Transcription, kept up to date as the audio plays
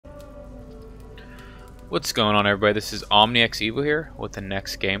What's going on, everybody? This is Eivor here with the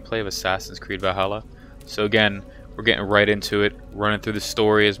next gameplay of Assassin's Creed Valhalla. So again, we're getting right into it, running through the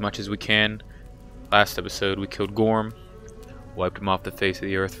story as much as we can. Last episode we killed Gorm, wiped him off the face of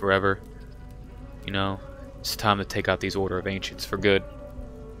the earth forever. You know, it's time to take out these Order of Ancients for good.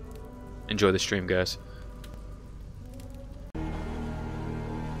 Enjoy the stream, guys.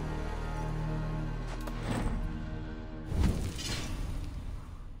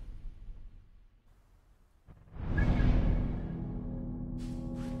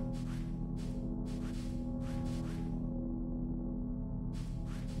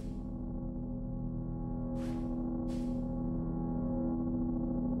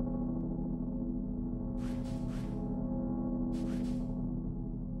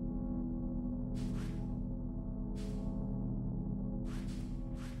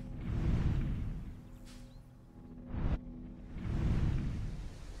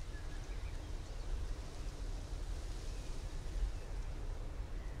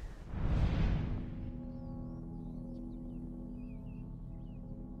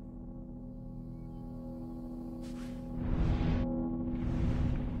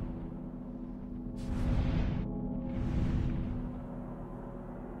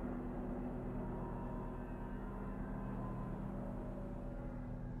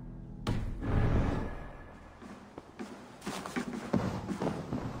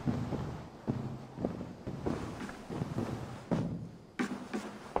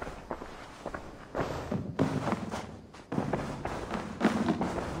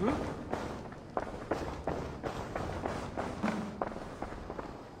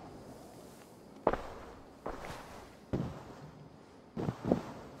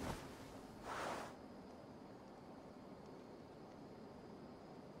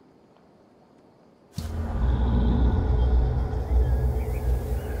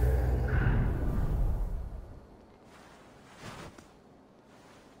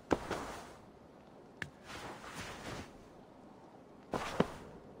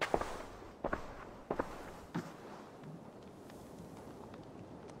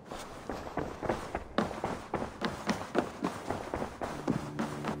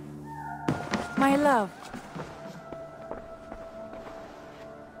 My love.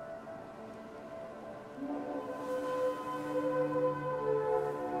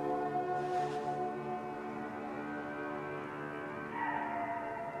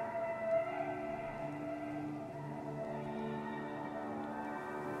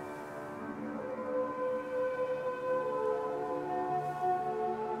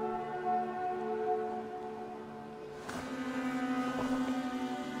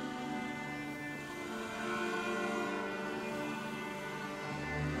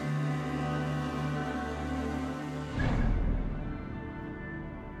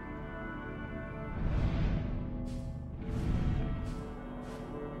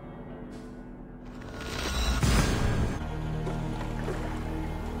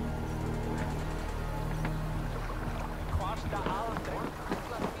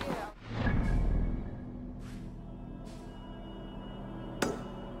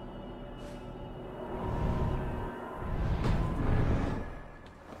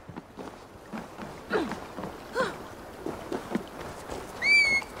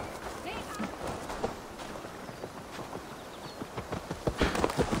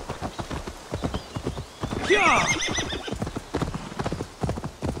 Yeah!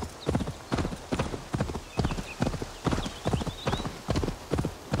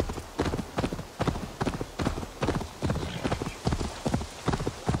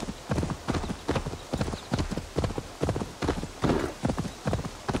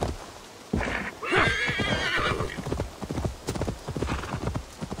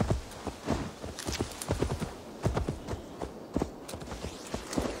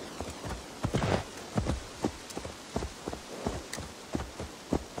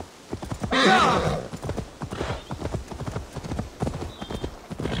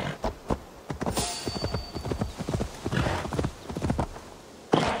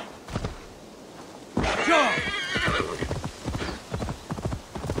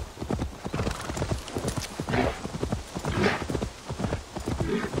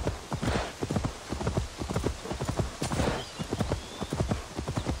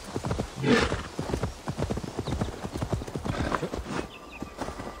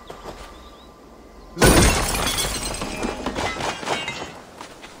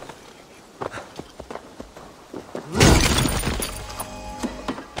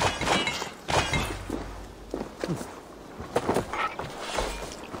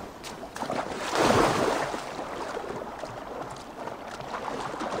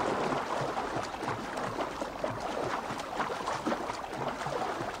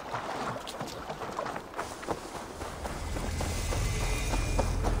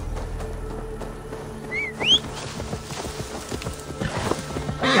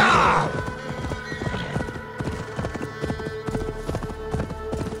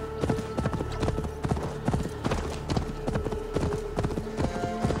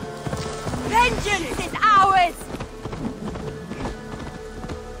 Vengeance is ours!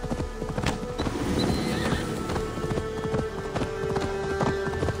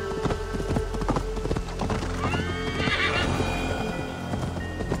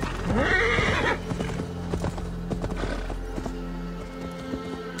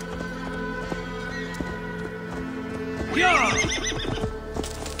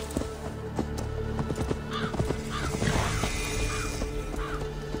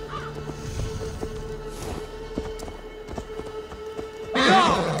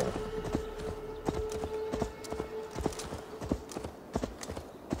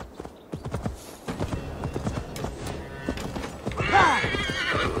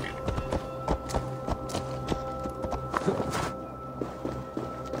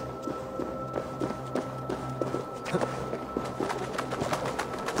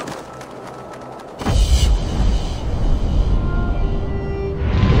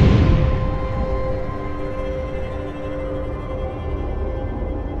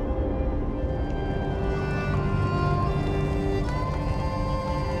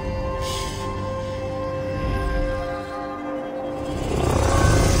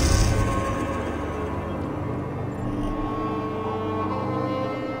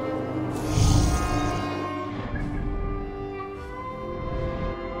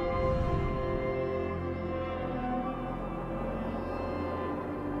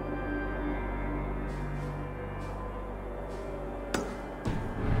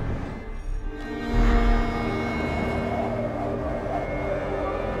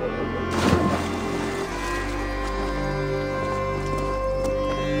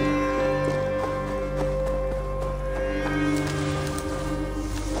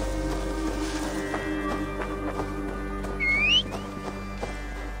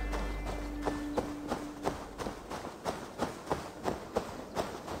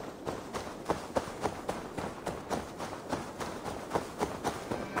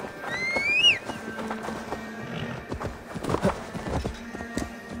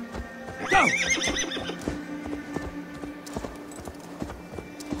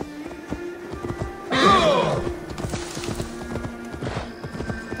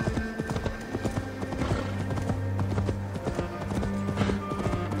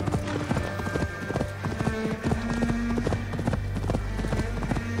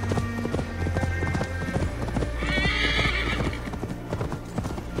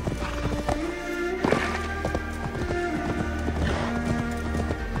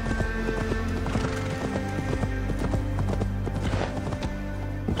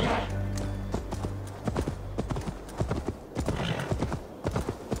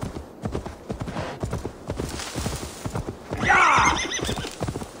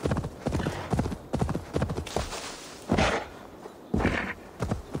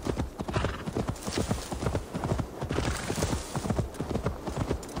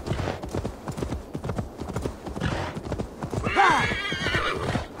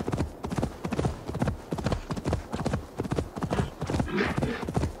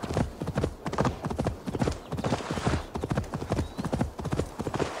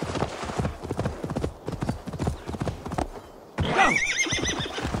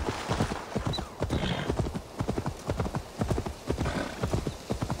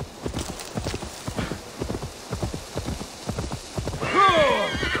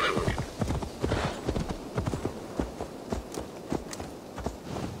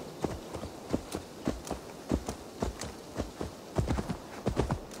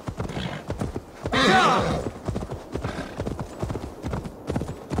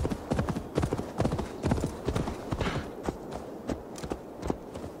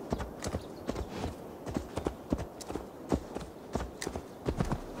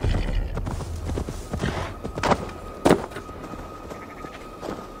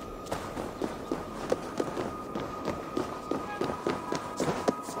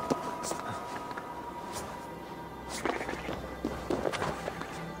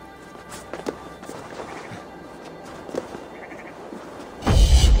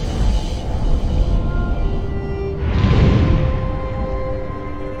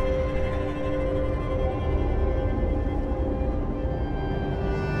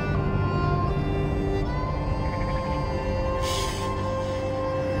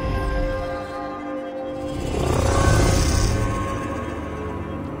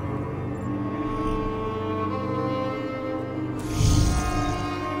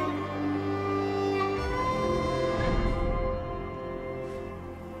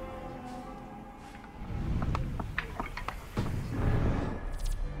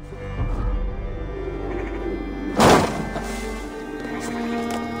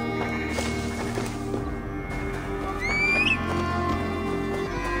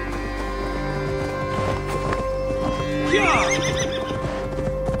 Yeah!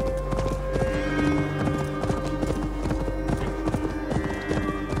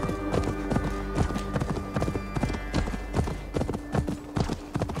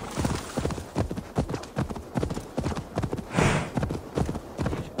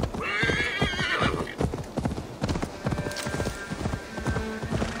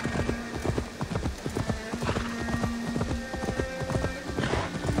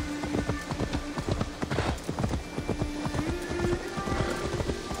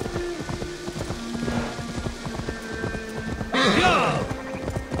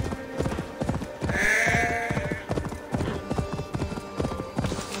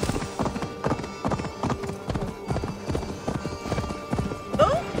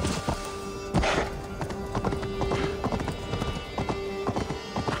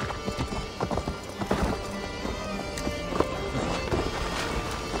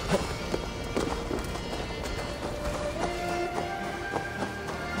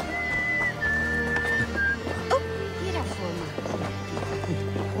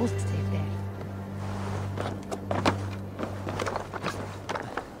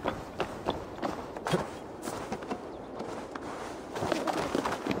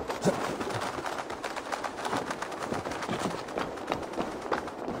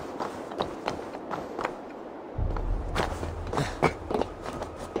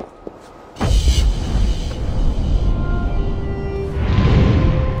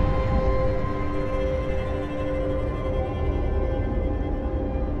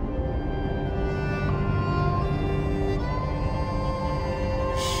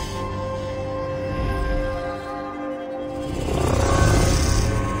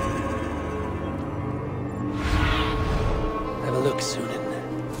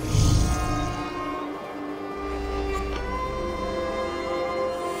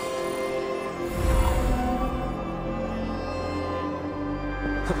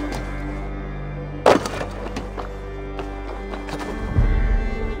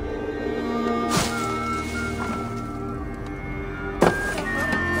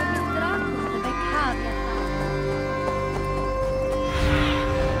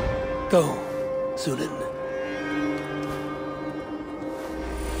 Go, Sunan.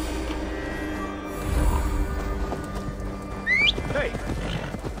 Hey!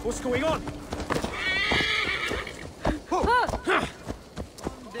 What's going on?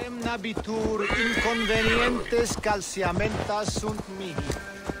 Condemnabitur inconvenientes calciamentas sunt mihi.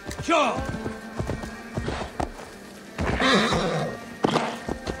 Yeah!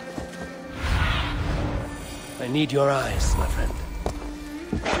 I need your eyes, my friend.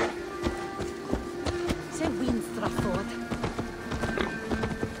 Se Winstraford.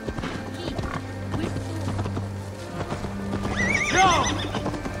 Yeah!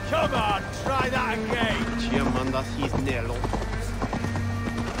 Come on, try that again! Chiamandas his nelo.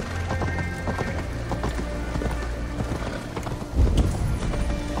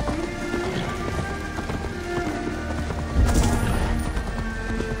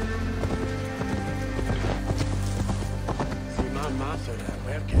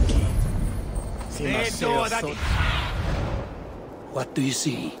 What do you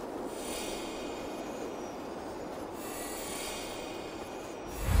see?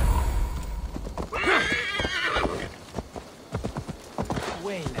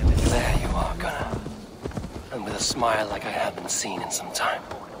 There you are, Gunnar. And with a smile like I haven't seen in some time.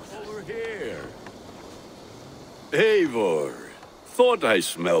 Over here. Eivor, thought I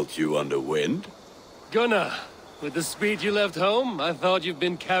smelt you on the wind. Gunnar, with the speed you left home, I thought you'd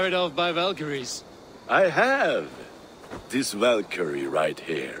been carried off by Valkyries. I have. This Valkyrie right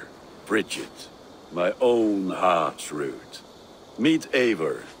here. Bridget. My own heart's root. Meet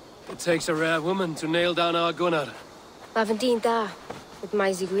Eivor. It takes a rare woman to nail down our Gunnar. Lavendine da, with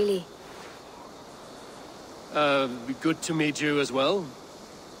my Zigwili. Good to meet you as well.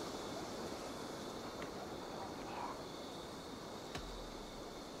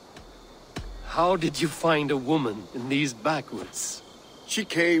 How did you find a woman in these backwoods? She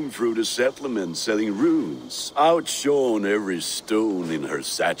came through the settlement selling runes, outshone every stone in her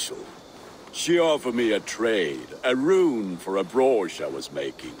satchel. She offered me a trade, a rune for a brooch I was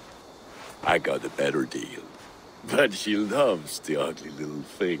making. I got a better deal. But she loves the ugly little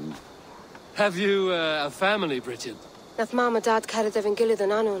thing. Have you a family, Bridget? Nath mom and dad carried even gilly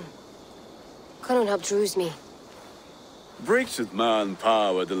than Anun. Cannon helped druise me. Bridget Man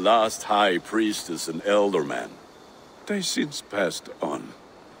Pa were the last high priestess and elderman. They since passed on.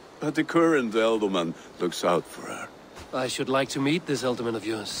 But the current elderman looks out for her. I should like to meet this elderman of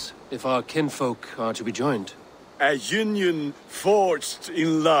yours, if our kinfolk are to be joined. A union forged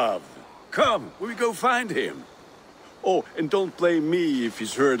in love. Come, we go find him. Oh, and don't blame me if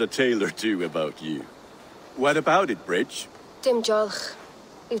he's heard a tale or two about you. What about it, Bridge? Dim diolch.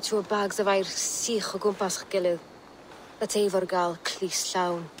 Yw tŵ bags of air sych o gwmpas ych gilydd. Let Eivor gael clis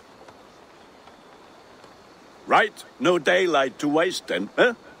llawn. Right, no daylight to waste then,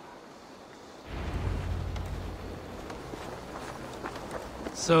 huh?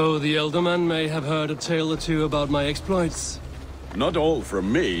 So the elder man may have heard a tale or two about my exploits. Not all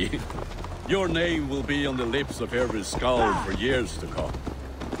from me. Your name will be on the lips of every skald for years to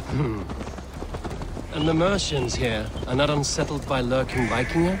come. And the Mercians here are not unsettled by lurking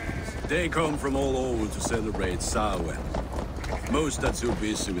Vikinger? They come from all over to celebrate Samhain. Most are too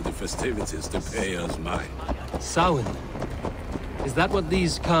busy with the festivities to pay us mind. Samhain? Is that what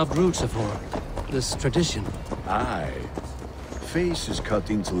these carved roots are for? This tradition? Aye. Faces cut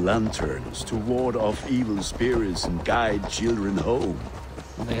into lanterns to ward off evil spirits and guide children home.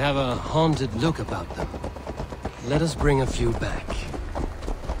 They have a haunted look about them. Let us bring a few back.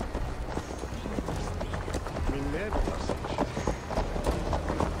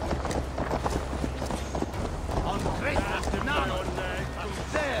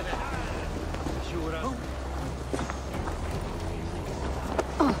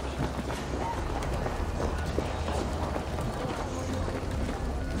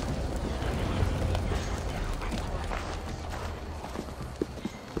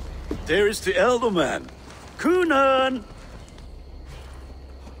 There is the elder man. Gunnar!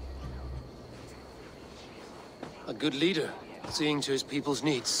 A good leader, seeing to his people's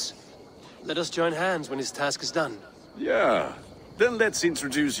needs. Let us join hands when his task is done. Yeah. Then let's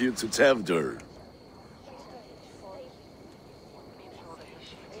introduce you to Tevdur.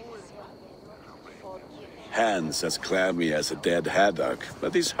 Hands as clammy as a dead haddock,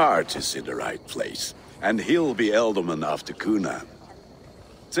 but his heart is in the right place. And he'll be elderman after Gunnar.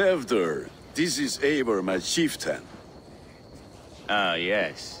 Tevdur, this is Eivor, my chieftain. Ah,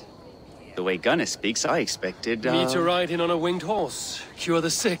 yes. The way Gunnar speaks, I expected, Me to ride in on a winged horse, cure the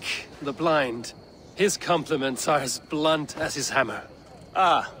sick, the blind. His compliments are as blunt as his hammer.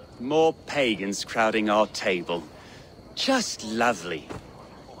 Ah, more pagans crowding our table. Just lovely.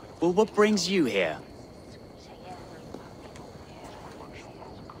 Well, what brings you here?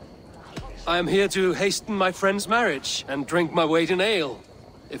 I am here to hasten my friend's marriage and drink my weight in ale.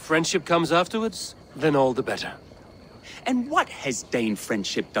 If friendship comes afterwards, then all the better. And what has Dane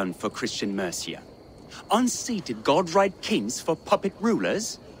friendship done for Christian Mercia? Unseated god-right kings for puppet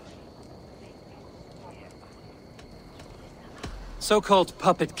rulers? So-called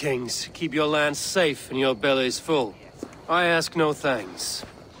puppet kings keep your lands safe and your bellies full. I ask no thanks,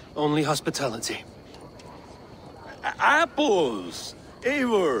 only hospitality. Apples!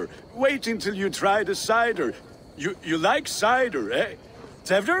 Eivor, wait until you try the cider. You like cider, eh?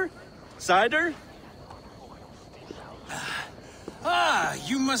 Tevdur? Cider? Ah,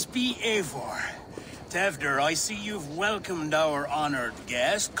 you must be Eivor. Tevdur, I see you've welcomed our honored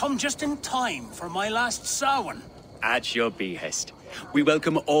guest. Come just in time for my last Samhain. At your behest. We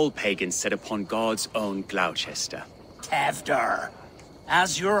welcome all pagans set upon God's own Gloucester. Tevdur,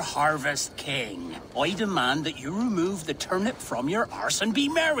 as your harvest king, I demand that you remove the turnip from your arse and be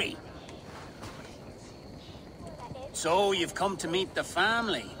merry. So you've come to meet the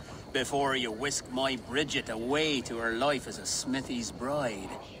family, before you whisk my Bridget away to her life as a smithy's bride.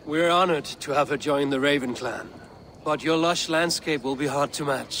 We're honored to have her join the Raven clan, but your lush landscape will be hard to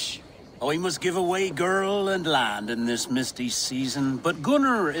match. I must give away girl and land in this misty season, but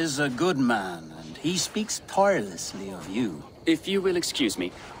Gunnar is a good man, and he speaks tirelessly of you. If you will excuse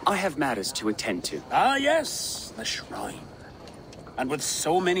me, I have matters to attend to. Ah yes, the shrine. And with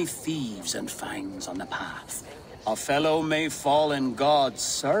so many thieves and fangs on the path, a fellow may fall in God's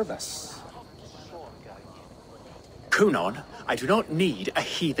service. Kunon, I do not need a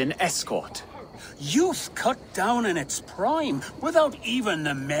heathen escort. Youth cut down in its prime, without even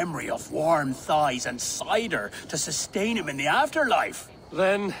the memory of warm thighs and cider to sustain him in the afterlife.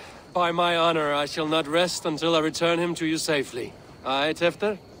 Then, by my honor, I shall not rest until I return him to you safely. Aye,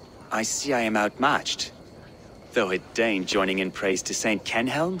 Tevdur? I see I am outmatched. Though a Dane joining in praise to Saint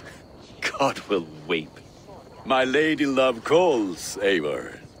Kenhelm, God will weep. My lady love calls,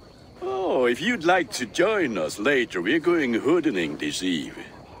 Eivor. Oh, if you'd like to join us later, we're going hoodening this eve.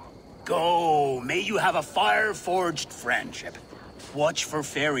 Go, may you have a fire-forged friendship. Watch for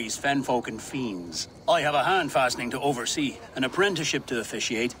fairies, fenfolk, and fiends. I have a hand fastening to oversee, an apprenticeship to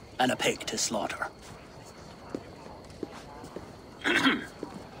officiate, and a pig to slaughter.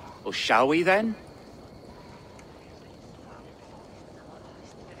 Well, shall we then?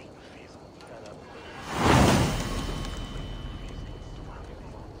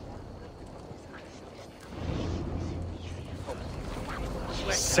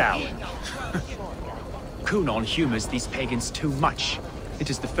 Samhain. Gunnar humors these pagans too much. It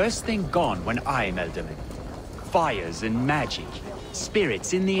is the first thing gone when I am Elderman. Fires and magic,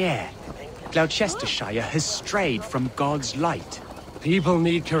 spirits in the air. Gloucestershire has strayed from God's light. People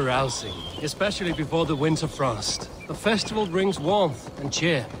need carousing, especially before the winter frost. A festival brings warmth and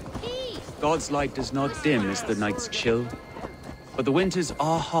cheer. God's light does not dim as the nights chill, but the winters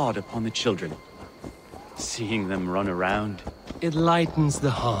are hard upon the children. Seeing them run around, It lightens the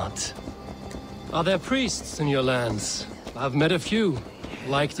heart. Are there priests in your lands? I've met a few,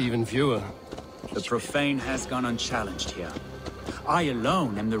 liked even fewer. the profane has gone unchallenged here. I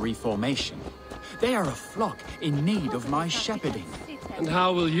alone am the Reformation. They are a flock in need of my shepherding. And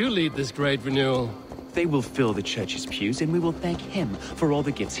how will you lead this great renewal? They will fill the church's pews, and we will thank him for all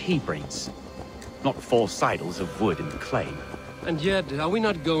the gifts he brings. Not false idols of wood and clay. And yet, are we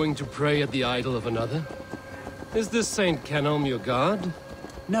not going to pray at the idol of another? Is this Saint Kenelm your god?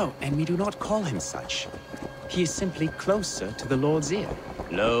 No, and we do not call him such. He is simply closer to the Lord's ear.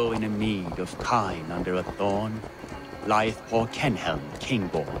 Low in a mead of kine under a thorn, lieth poor Kenhelm,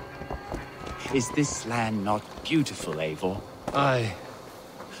 king-born. Is this land not beautiful, Eivor? Aye.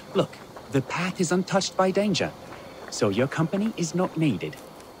 Look, the path is untouched by danger, so your company is not needed.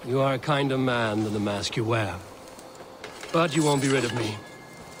 You are a kinder man than the mask you wear. But you won't be rid of me.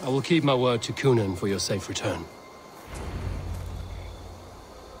 I will keep my word to Gunnar for your safe return.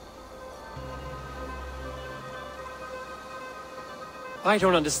 I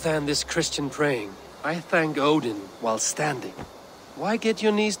don't understand this Christian praying. I thank Odin while standing. Why get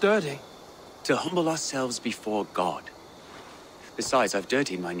your knees dirty? To humble ourselves before God. Besides, I've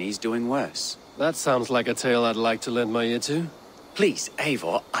dirtied my knees doing worse. That sounds like a tale I'd like to lend my ear to. Please,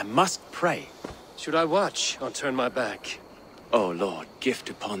 Eivor, I must pray. Should I watch or turn my back? Oh Lord, gift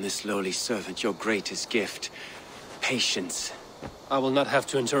upon this lowly servant your greatest gift. Patience. I will not have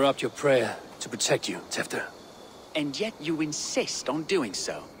to interrupt your prayer to protect you, Tefter. And yet you insist on doing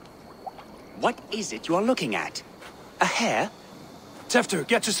so. What is it you are looking at? A hare? Tefter,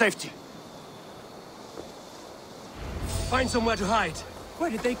 get to safety. Find somewhere to hide. Where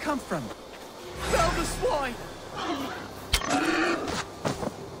did they come from? Found the swine!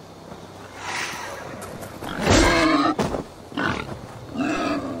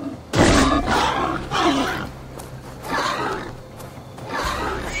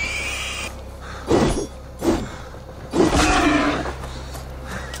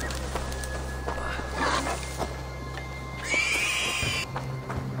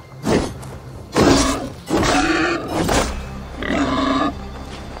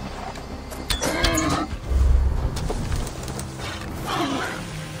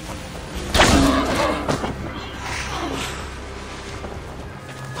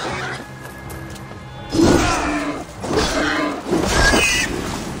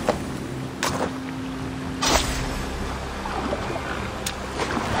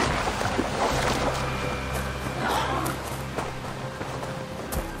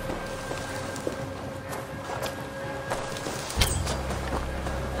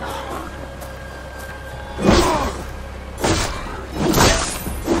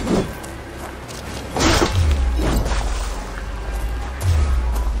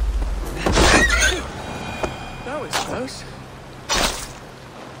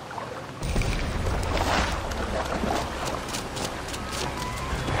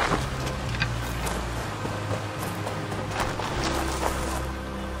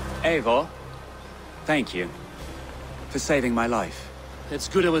 Eivor, thank you for saving my life. It's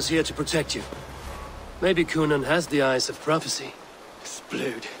good I was here to protect you. Maybe Gunnar has the eyes of prophecy.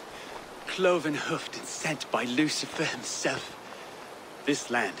 Splewed, cloven-hoofed and sent by Lucifer himself.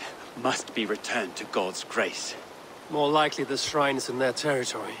 This land must be returned to God's grace. More likely the shrine is in their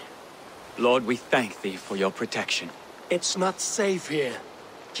territory. Lord, we thank thee for your protection. It's not safe here.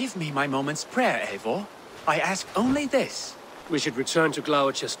 Give me my moment's prayer, Eivor. I ask only this. We should return to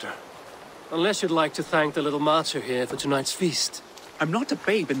Gloucester. Unless you'd like to thank the little martyr here for tonight's feast. I'm not a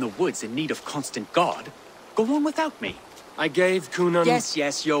babe in the woods in need of constant guard. Go on without me. I gave Gunnar...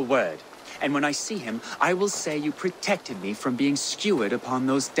 Yes, your word. And when I see him, I will say you protected me from being skewered upon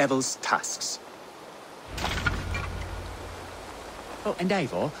those devil's tusks. Oh, and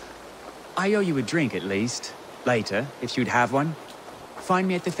Eivor, I owe you a drink at least. Later, if you'd have one. Find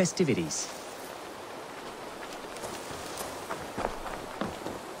me at the festivities.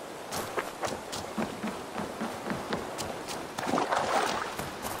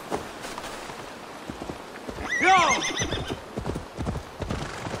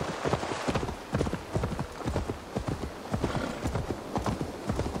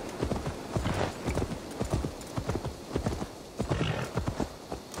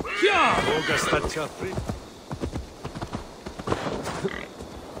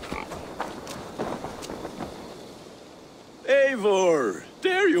 Eivor,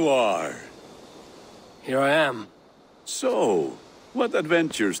 there you are. Here I am. So, what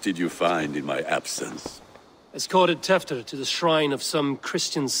adventures did you find in my absence? Escorted Tefter to the shrine of some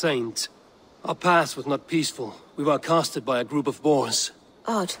Christian saint. Our path was not peaceful. We were accosted by a group of boars.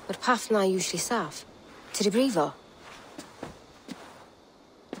 Odd, but path na usually safe. To the Brevo.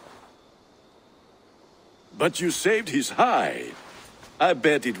 But you saved his hide. I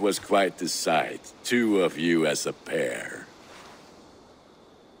bet it was quite the sight, two of you as a pair.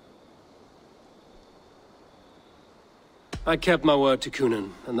 I kept my word to Gunnar,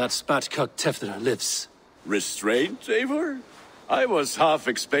 and that spatcock Tefter lives. Restraint, Eivor? I was half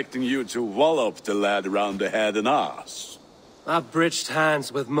expecting you to wallop the lad around the head and ass. I've bridged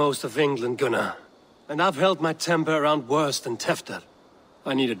hands with most of England, Gunnar. And I've held my temper around worse than Tefter.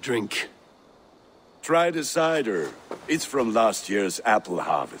 I need a drink. Try the cider. It's from last year's apple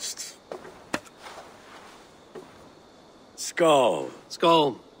harvest. Skull.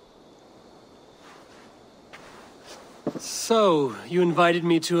 Skull. So, you invited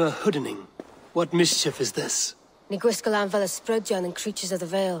me to a hoodening. What mischief is this? Ni gwisgal an fel ysbrydion and creatures of the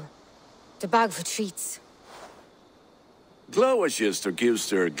Vale. The bag for treats. Gloucester gives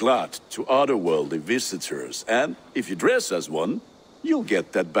their glut to otherworldly visitors, and if you dress as one, you'll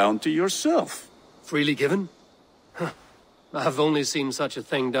get that bounty yourself. Freely given? Huh. I've only seen such a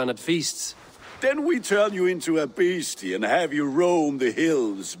thing done at feasts. Then we turn you into a beastie and have you roam the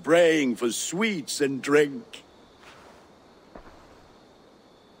hills, braying for sweets and drink.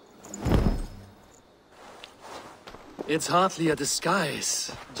 It's hardly a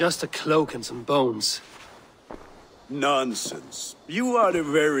disguise. Just a cloak and some bones. Nonsense. You are the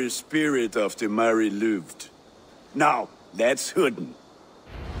very spirit of the Mary Louved. Now, let's hooden.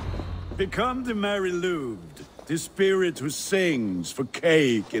 Become the Mary Louved, the spirit who sings for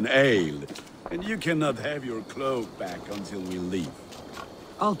cake and ale. And you cannot have your cloak back until we leave.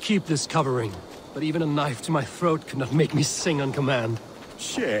 I'll keep this covering, but even a knife to my throat cannot make me sing on command.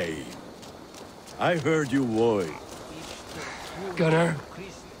 Shame. I heard you voice. Gunnar,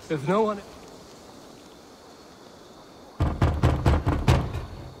 if no one...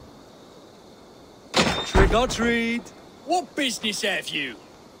 Trick or treat! What business have you?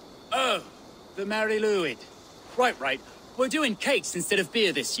 Oh, the Mary Louid. Right. We're doing cakes instead of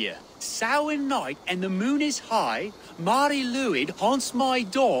beer this year. Sour night and the moon is high. Mary Louid haunts my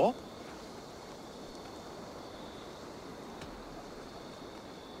door.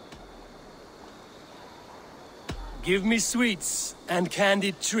 Give me sweets and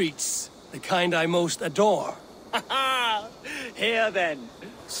candied treats, the kind I most adore. Ha ha! Here then.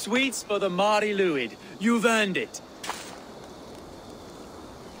 Sweets for the Mary Louid. You've earned it.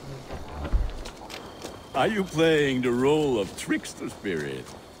 Are you playing the role of trickster spirit?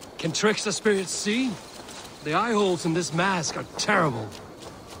 Can trickster spirits see? The eye holes in this mask are terrible.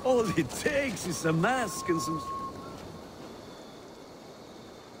 All it takes is a mask and some...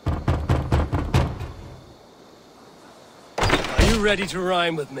 Are you ready to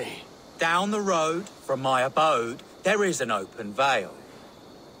rhyme with me? Down the road from my abode, there is an open vale.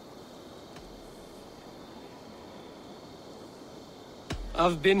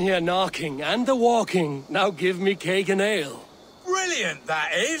 I've been here knocking and the walking. Now give me cake and ale. Brilliant,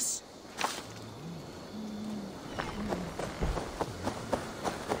 that is!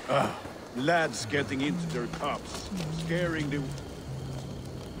 Lads getting into their cups, scaring the...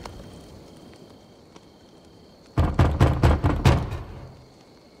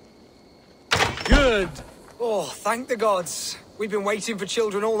 Good! Oh, thank the gods. We've been waiting for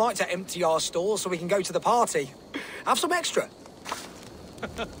children all night to empty our stores so we can go to the party. Have some extra.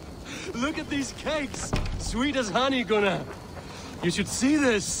 Look at these cakes! Sweet as honey, Gunnar. You should see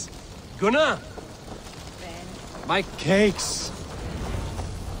this. Gunnar! My cakes!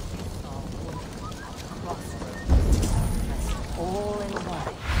 All in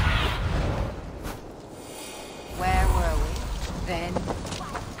one. Where were we? Then,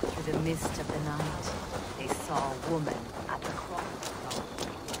 through the mist of the night, they saw a woman at the cross.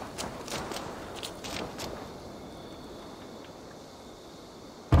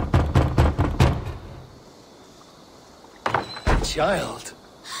 Child.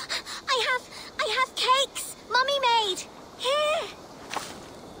 I have cakes. Mummy made. Here.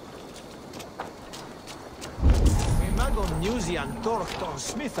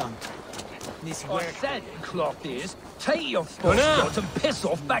 I said, cloth ears, take your foot and piss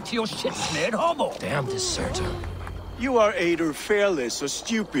off back to your shit-smeared hovel. Damn deserter. You are either fearless or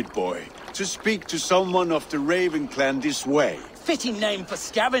stupid, boy. to speak to someone of the Raven clan this way. Fitting name for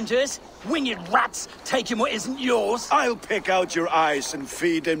scavengers. Winged rats taking what isn't yours. I'll pick out your eyes and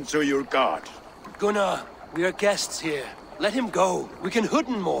feed them to your god. Gunnar, we are guests here. Let him go. We can hood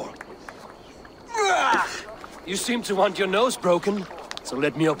him more. You seem to want your nose broken, so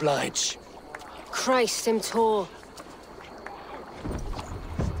let me oblige. Christ, him tall.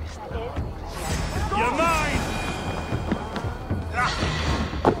 You're mine!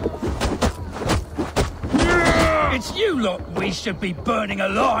 It's you lot we should be burning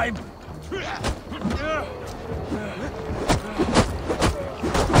alive.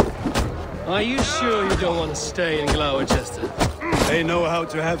 Are you sure you don't want to stay in Gloucester? They know how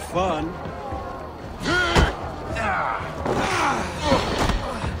to have fun.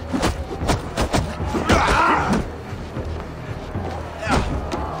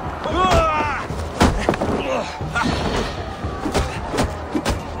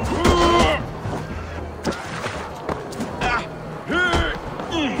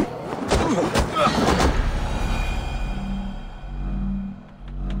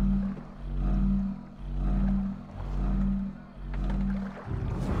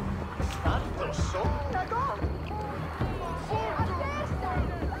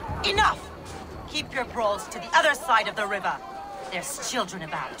 Enough! Keep your brawls to the other side of the river. There's children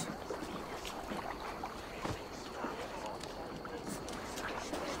about.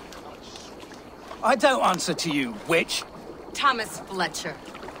 I don't answer to you, witch. Thomas Fletcher,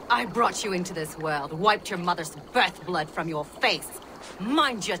 I brought you into this world, wiped your mother's birth blood from your face.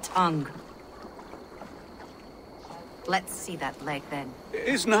 Mind your tongue. Let's see that leg, then.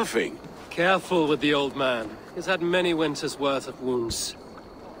 It's nothing. Careful with the old man. He's had many winters' worth of wounds.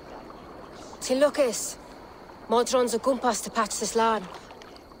 Ti lwcus. Modron's o gwmpas to patch this land.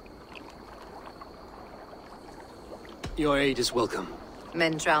 Your aid is welcome.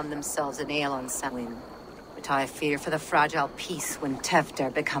 Men drown themselves in ale on Samhain. But I fear for the fragile peace when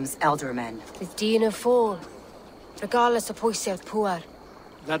Tevder becomes eldermen. With Dean of fall. Regardless of pwysedd pŵar.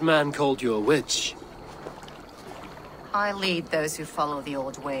 That man called you a witch. I lead those who follow the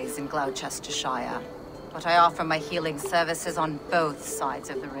old ways in Gloucestershire. But I offer my healing services on both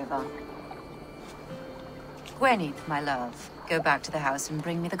sides of the river. Gwenny, my love, go back to the house and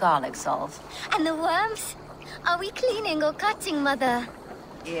bring me the garlic salve. And the worms? Are we cleaning or cutting, Mother?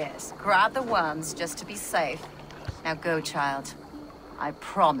 Yes, grab the worms just to be safe. Now go, child. I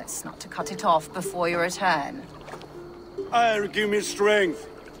promise not to cut it off before your return. Give me strength.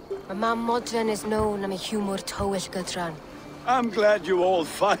 My mam Modron is known am a humor tywyll gydran. I'm glad you all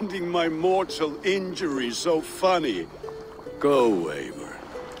finding my mortal injury so funny. Go, Eivor.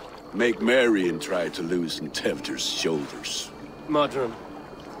 Make merry and try to loosen Tevder's shoulders. Modron,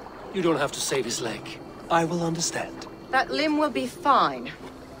 you don't have to save his leg. I will understand. That limb will be fine.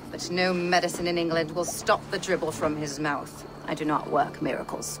 But no medicine in England will stop the dribble from his mouth. I do not work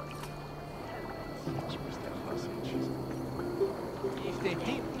miracles.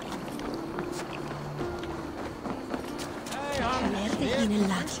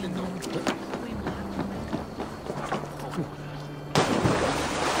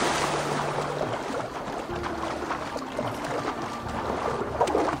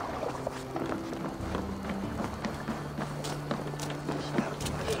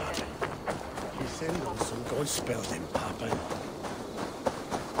 Don't spell them, Papa.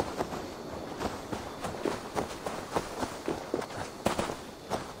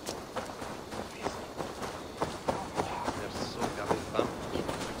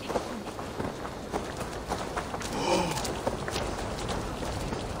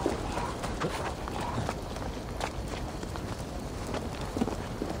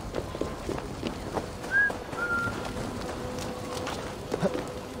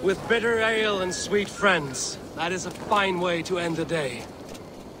 With bitter ale and sweet friends, that is a fine way to end the day.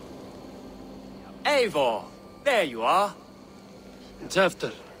 Eivor, there you are.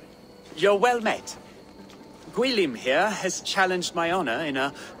 Tevder. You're well met. Gwilym here has challenged my honor in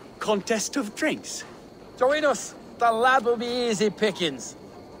a contest of drinks. Join us. The lad will be easy pickings.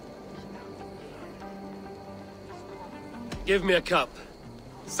 Give me a cup.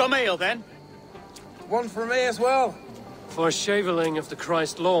 Some ale, then. One for me as well. For shaveling of the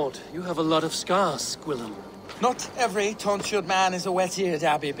Christ Lord, you have a lot of scars, Gwilym. Not every tonsured man is a wet-eared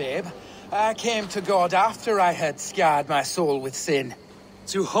abbey, babe. I came to God after I had scarred my soul with sin.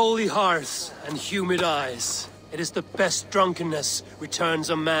 To holy hearts and humid eyes, it is the best drunkenness returns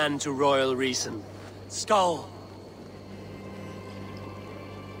a man to royal reason. Skull.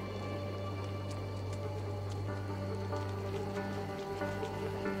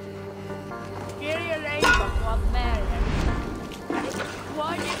 Give your name, Mary.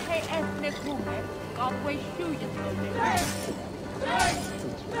 Why did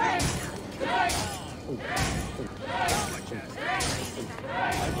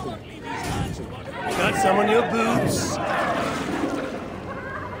Got some on your boots?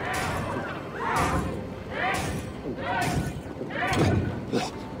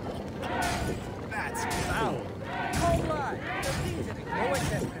 That's foul.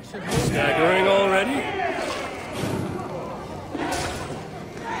 Staggering already?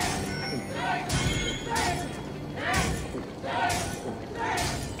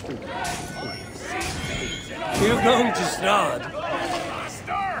 You're going to start.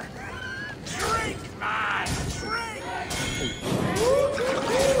 Master! Drink, man! Drink!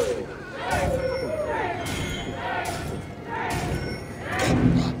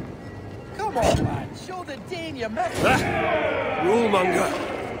 Come on, man. Show the Dane your mettle. Rulemonger.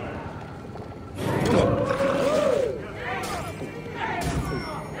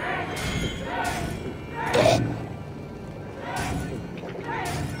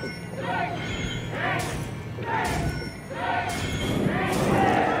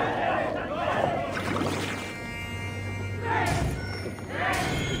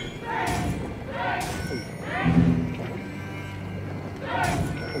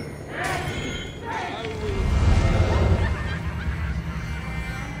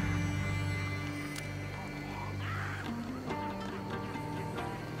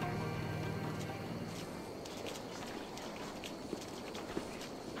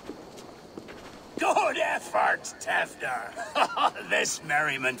 Good effort, Tefder. This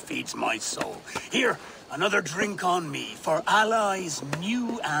merriment feeds my soul. Here, another drink on me for allies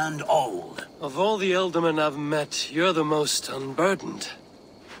new and old. Of all the Eldermen I've met, you're the most unburdened.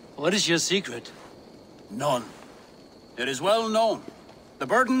 What is your secret? None. It is well known. The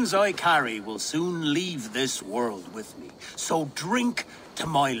burdens I carry will soon leave this world with me. So drink to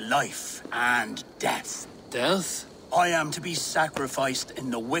my life and death. Death? I am to be sacrificed in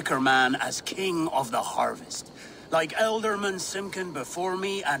the Wicker Man as king of the harvest. Like Elderman Simkin before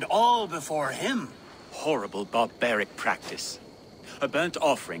me and all before him. Horrible barbaric practice. A burnt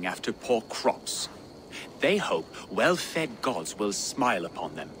offering after poor crops. They hope well-fed gods will smile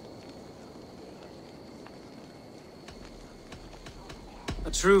upon them.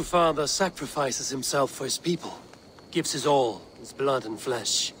 A true father sacrifices himself for his people. Gives his all, his blood and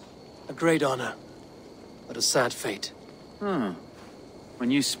flesh. A great honor. But a sad fate. When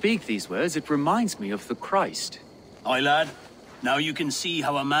you speak these words, it reminds me of the Christ. Aye, lad. Now you can see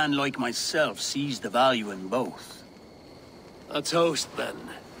how a man like myself sees the value in both. A toast, then.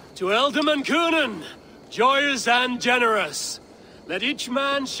 To Elderman Coonan, joyous and generous. Let each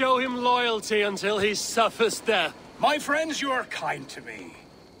man show him loyalty until he suffers death. My friends, you are kind to me.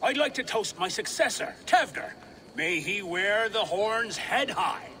 I'd like to toast my successor, Tefder. May he wear the horns head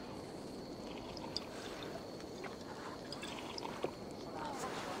high.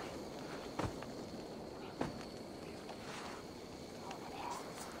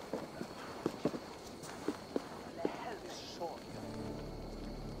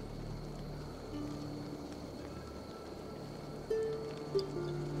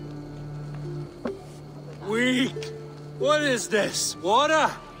 Weak. What is this? Water?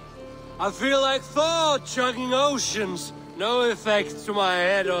 I feel like Thor chugging oceans. No effect to my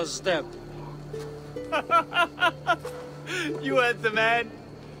head or step. You heard the man.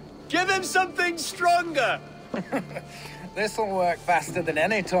 Give him something stronger. This'll work faster than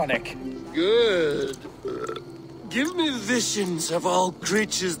any tonic. Good. Give me visions of all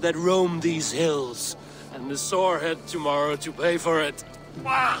creatures that roam these hills, and the sorehead tomorrow to pay for it.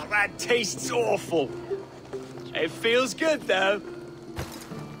 Wow, that tastes awful. It feels good, though.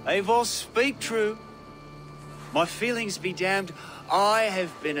 Eivor, speak true. My feelings be damned. I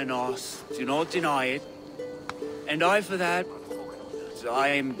have been an arse. Do not deny it. And I, for that, I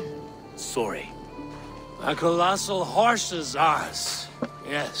am sorry. A colossal horse's arse.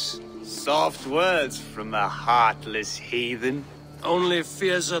 Yes. Soft words from a heartless heathen. Only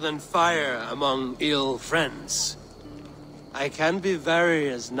fiercer than fire among ill friends. I can be very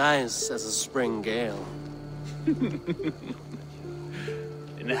as nice as a spring gale.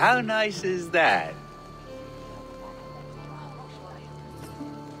 And how nice is that?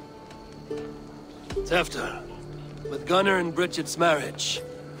 Tefter, with Gunnar and Bridget's marriage,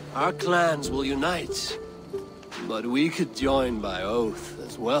 our clans will unite. But we could join by oath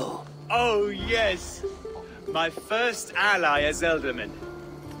as well. Oh, yes. My first ally as Elderman.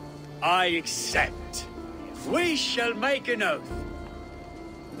 I accept. We shall make an oath.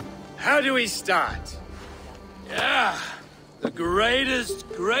 How do we start? Yeah, the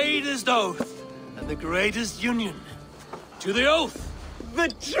greatest oath and the greatest union. To the oath! The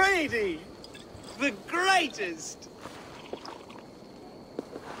treaty! The greatest!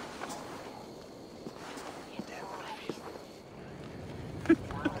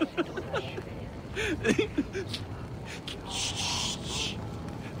 Shh.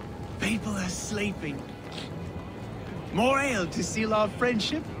 People are sleeping. More ale to seal our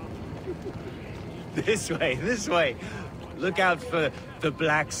friendship? This way. Look out for the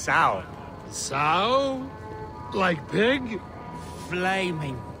black sow. Sow? Like pig?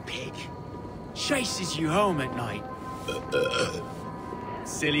 Flaming pig. Chases you home at night.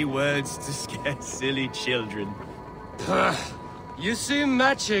 Silly words to scare silly children. You seem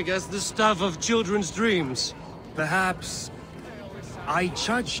magic as the stuff of children's dreams. Perhaps I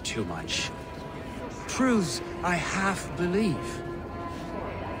judge too much. Truths I half believe.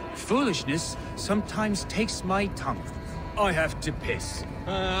 Foolishness sometimes takes my tongue. I have to piss.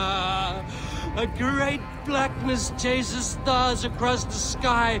 A great blackness chases stars across the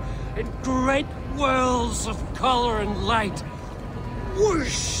sky in great whirls of color and light.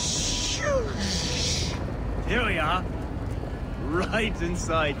 Whoosh! Here we are. Right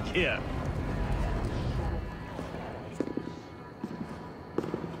inside here.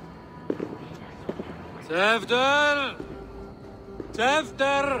 Tevder!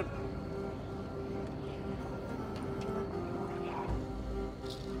 Tevder!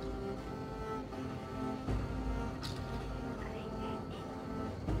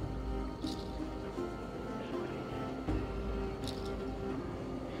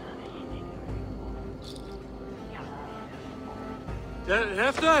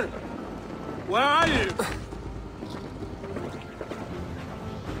 Hefter! Where are you?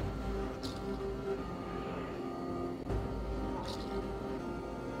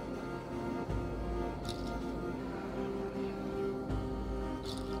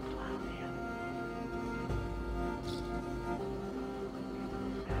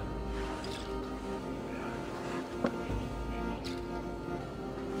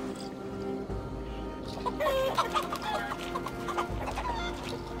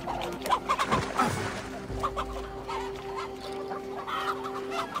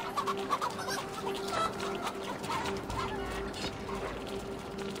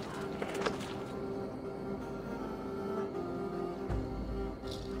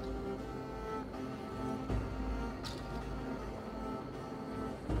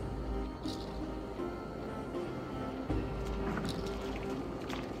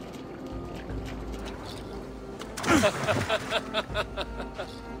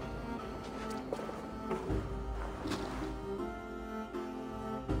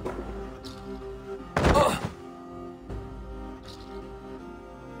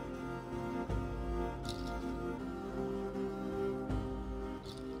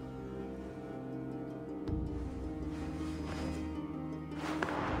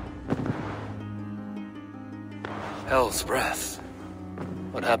 Hell's breath.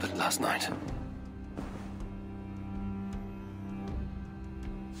 What happened last night?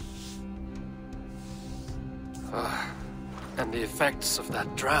 And the effects of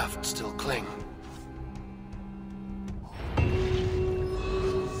that draft still cling.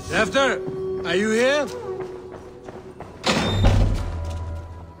 Hefter, are you here?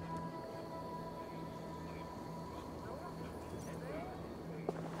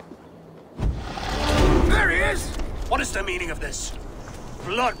 There he is! What is the meaning of this?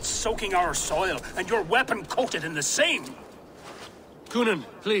 Blood soaking our soil, and your weapon coated in the same! Gunnar,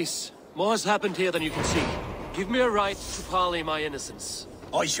 please. More has happened here than you can see. Give me a right to parley my innocence.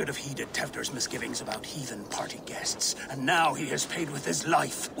 I should have heeded Tevder's misgivings about heathen party guests, and now he has paid with his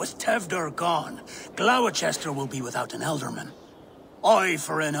life. With Tevder gone, Gloucester will be without an elderman. Eye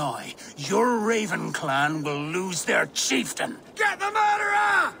for an eye, your Raven clan will lose their chieftain. Get the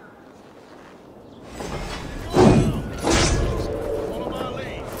murderer!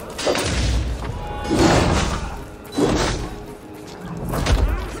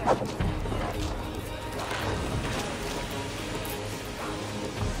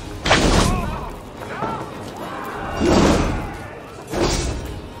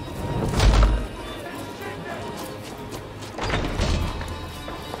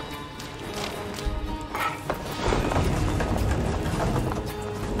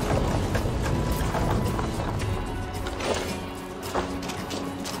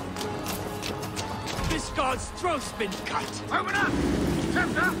 Throat's been cut. Open up!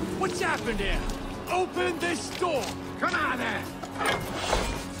 Tevder, What's happened here? Open this door. come out there!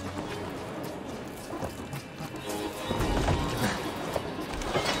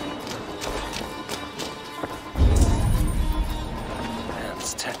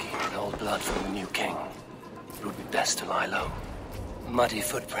 Man's techie and old blood from the new king. It would be best to lie low. Muddy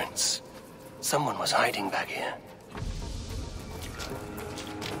footprints. Someone was hiding back here.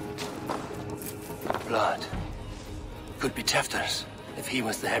 Blood. Could be Tefter's, if he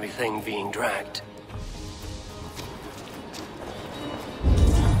was the heavy thing being dragged.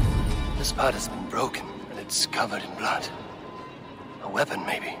 This part has been broken, and it's covered in blood. A weapon,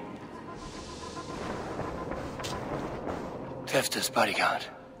 maybe. Tefter's bodyguard.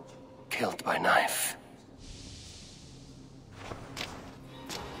 Killed by knife.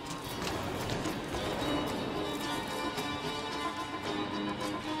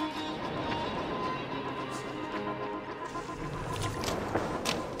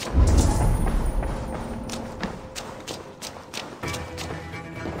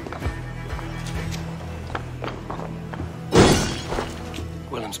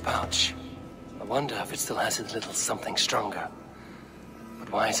 Willem's pouch. I wonder if it still has its little something stronger. But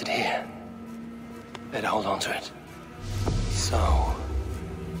why is it here? Better hold on to it. So,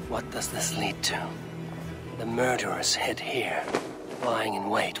 what does this lead to? The murderers hid here, lying in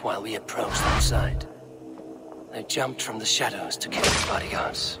wait while we approached their side. They jumped from the shadows to kill his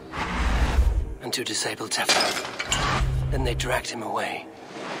bodyguards. And to disable Tefter. Then they dragged him away.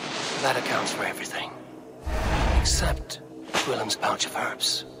 That accounts for everything. Except Gwillem's pouch of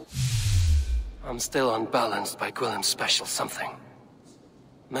herbs. I'm still unbalanced by Gwillem's special something.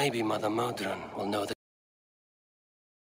 Maybe Mother Modron will know the